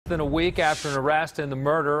than a week after an arrest in the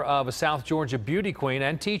murder of a South Georgia beauty queen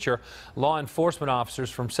and teacher, law enforcement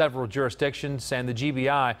officers from several jurisdictions and the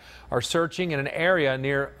GBI are searching in an area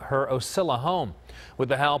near her Ocilla home. With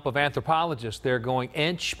the help of anthropologists, they're going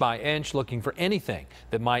inch by inch looking for anything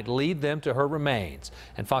that might lead them to her remains.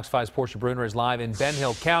 And Fox 5's Portia Bruner is live in Ben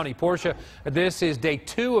Hill County. Portia, this is day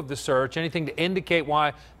 2 of the search. Anything to indicate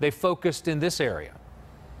why they focused in this area?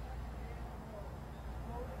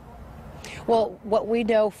 Well, what we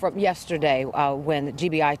know from yesterday when the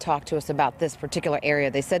GBI talked to us about this particular area,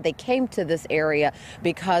 they said they came to this area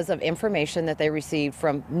because of information that they received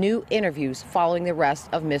from new interviews following the arrest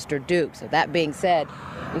of Mr. Duke. So that being said,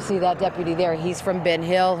 you see that deputy there, he's from Ben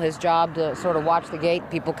Hill. His job to sort of watch the gate.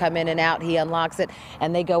 People come in and out. He unlocks it,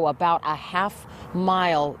 and they go about a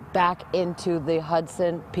half-mile back into the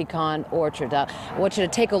Hudson pecan orchard. I want you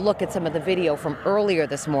to take a look at some of the video from earlier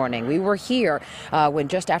this morning. We were here when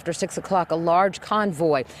just after 6 o'clock, a large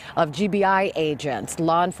convoy of GBI agents,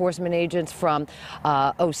 law enforcement agents from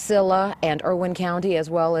Ocilla and Irwin County, as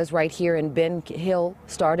well as right here in Ben Hill,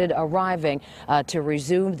 started arriving to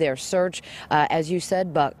resume their search. As you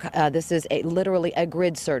said, Buck, this is literally a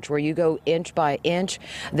grid search where you go inch by inch.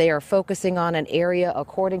 They are focusing on an area,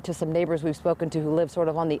 according to some neighbors we've spoken to who live sort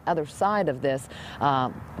of on the other side of this,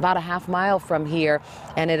 about a half-mile from here,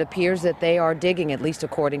 and it appears that they are digging, at least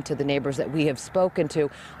according to the neighbors that we have spoken to.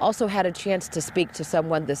 Also had a chance to speak to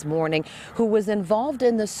someone this morning who was involved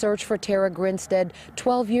in the search for Tara Grinstead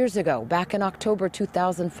 12 years ago, back in October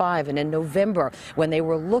 2005, and in November when they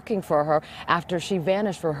were looking for her after she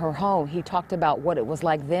vanished from her home. He talked about what it was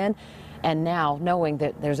like then and now, knowing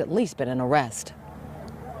that there's at least been an arrest.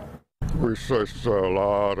 We searched a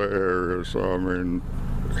lot of areas. I mean,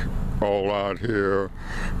 all out here,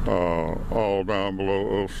 all down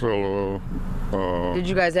below Ocilla. Did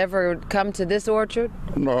you guys ever come to this orchard?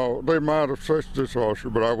 No, they might have searched this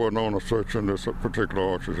orchard, but I wasn't on a search in this particular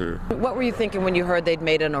orchard here. What were you thinking when you heard they'd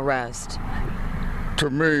made an arrest? To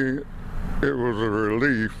me, it was a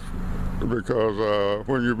relief, because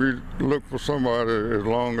when you look for somebody as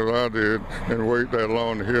long as I did and wait that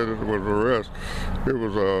long to hear that it was an arrest, it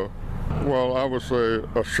was well, I would say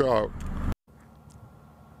a shock.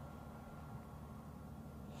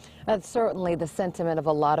 That's certainly the sentiment of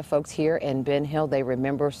a lot of folks here in Ben Hill. They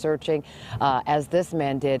remember searching, as this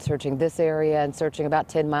man did, searching this area and searching about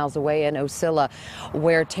 10 miles away in Ocilla,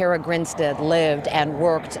 where Tara Grinstead lived and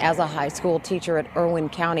worked as a high school teacher at Irwin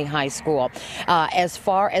County High School. As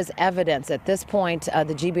far as evidence, at this point,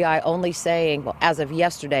 the GBI only saying, well, as of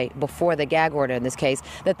yesterday, before the gag order in this case,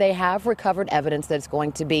 that they have recovered evidence that's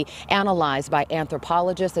going to be analyzed by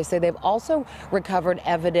anthropologists. They say they've also recovered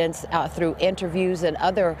evidence through interviews and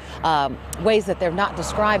other ways that they're not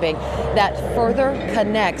describing that further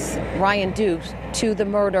connects Ryan Duke to the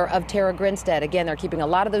murder of Tara Grinstead. Again, they're keeping a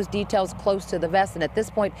lot of those details close to the vest, and at this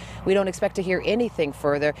point, we don't expect to hear anything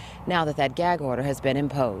further now that that gag order has been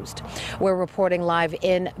imposed. We're reporting live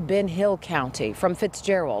in Ben Hill County from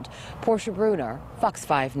Fitzgerald. Portia Bruner, Fox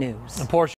 5 News. Portia.